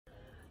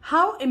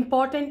How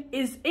important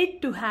is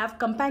it to have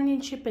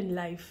companionship in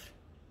life?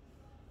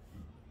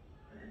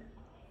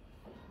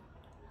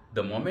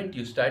 The moment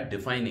you start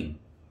defining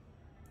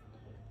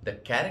the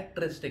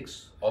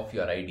characteristics of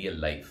your ideal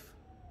life,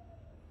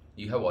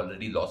 you have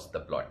already lost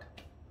the plot.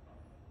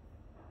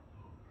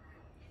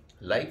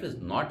 Life is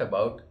not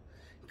about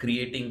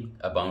creating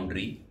a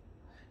boundary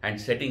and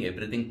setting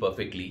everything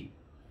perfectly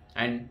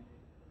and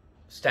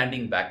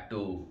standing back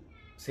to,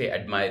 say,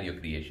 admire your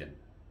creation.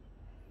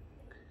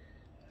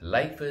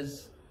 Life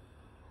is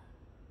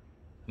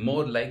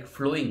more like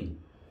flowing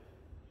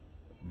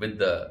with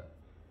the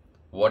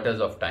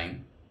waters of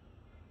time,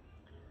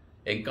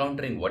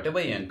 encountering whatever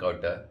you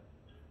encounter,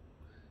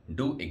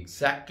 do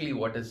exactly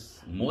what is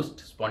most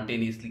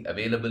spontaneously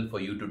available for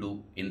you to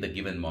do in the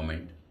given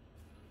moment,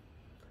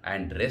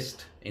 and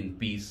rest in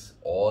peace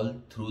all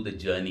through the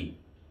journey.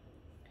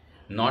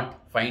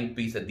 Not find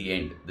peace at the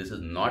end. This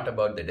is not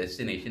about the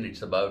destination,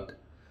 it's about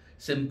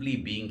simply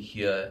being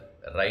here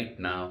right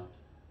now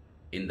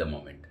in the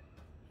moment.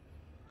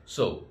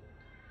 So,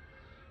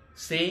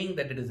 saying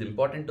that it is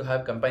important to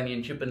have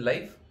companionship in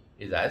life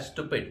is as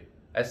stupid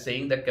as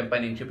saying that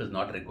companionship is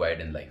not required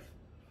in life.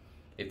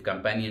 If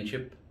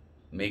companionship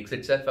makes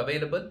itself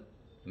available,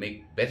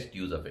 make best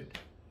use of it.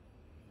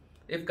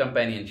 If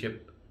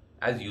companionship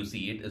as you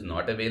see it is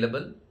not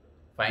available,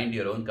 find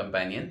your own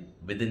companion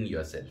within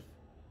yourself.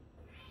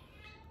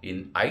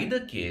 In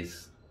either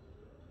case,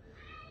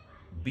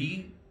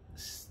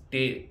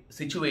 stay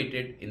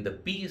situated in the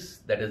peace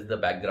that is the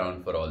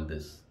background for all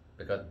this,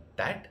 because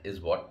that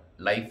is what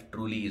life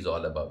truly is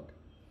all about.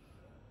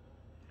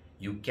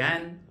 You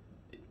can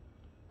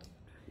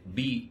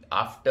be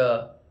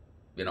after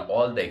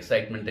all the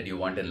excitement that you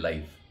want in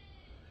life,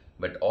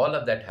 but all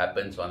of that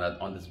happens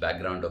on this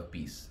background of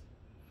peace.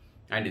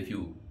 And if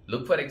you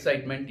look for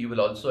excitement, you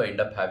will also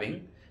end up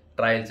having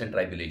trials and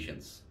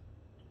tribulations.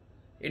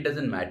 It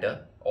doesn't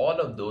matter. All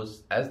of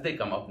those, as they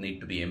come up, need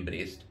to be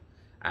embraced.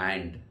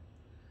 And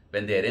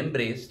when they are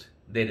embraced,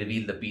 they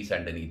reveal the peace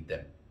underneath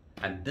them.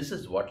 And this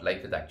is what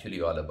life is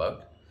actually all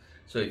about.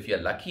 So if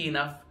you're lucky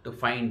enough to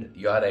find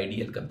your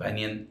ideal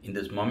companion in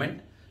this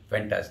moment,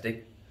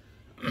 fantastic.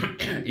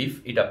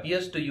 If it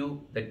appears to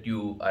you that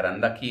you are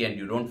unlucky and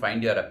you don't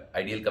find your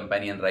ideal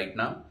companion right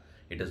now,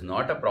 it is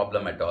not a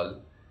problem at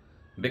all,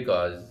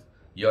 because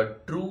your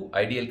true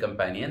ideal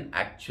companion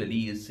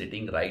actually is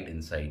sitting right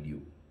inside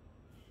you.